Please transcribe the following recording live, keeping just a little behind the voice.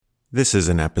This is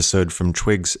an episode from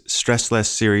Twig's Stress Less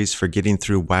series for getting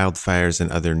through wildfires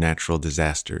and other natural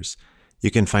disasters.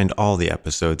 You can find all the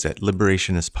episodes at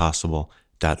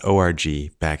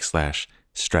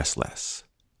liberationispossible.org/stressless.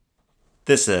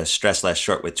 This is a Stress Less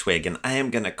Short with Twig, and I am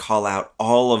going to call out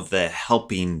all of the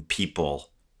helping people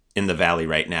in the Valley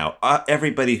right now.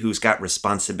 Everybody who's got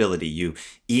responsibility, you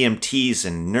EMTs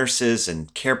and nurses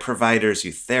and care providers,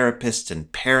 you therapists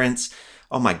and parents.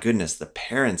 Oh my goodness, the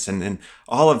parents, and then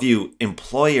all of you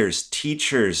employers,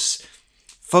 teachers,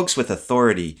 folks with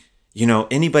authority,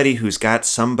 anybody who's got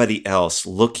somebody else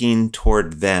looking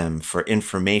toward them for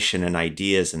information and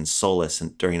ideas and solace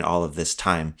during all of this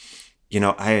time.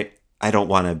 I don't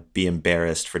want to be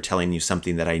embarrassed for telling you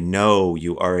something that I know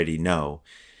you already know.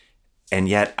 And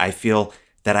yet I feel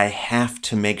that I have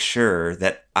to make sure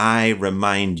that I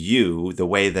remind you the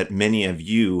way that many of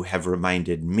you have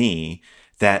reminded me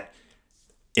that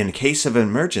in case of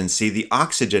emergency, the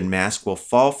oxygen mask will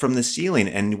fall from the ceiling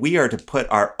and we are to put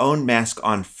our own mask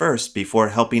on first before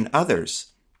helping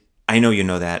others. I know you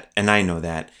know that, and I know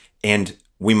that, and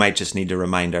we might just need to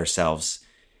remind ourselves.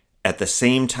 At the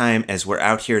same time as we're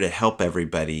out here to help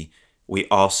everybody, we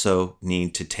also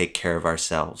need to take care of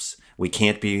ourselves. We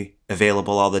can't be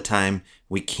available all the time.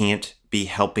 We can't be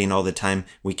helping all the time.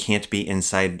 We can't be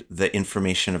inside the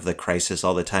information of the crisis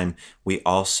all the time. We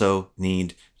also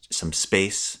need some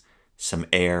space, some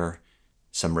air,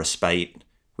 some respite.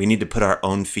 We need to put our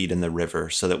own feet in the river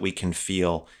so that we can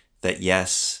feel that,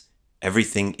 yes,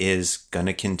 everything is going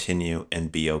to continue and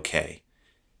be okay.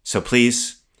 So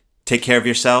please take care of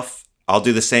yourself. I'll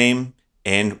do the same,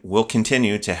 and we'll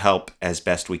continue to help as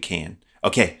best we can.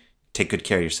 Okay, take good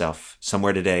care of yourself.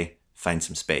 Somewhere today, find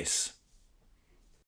some space.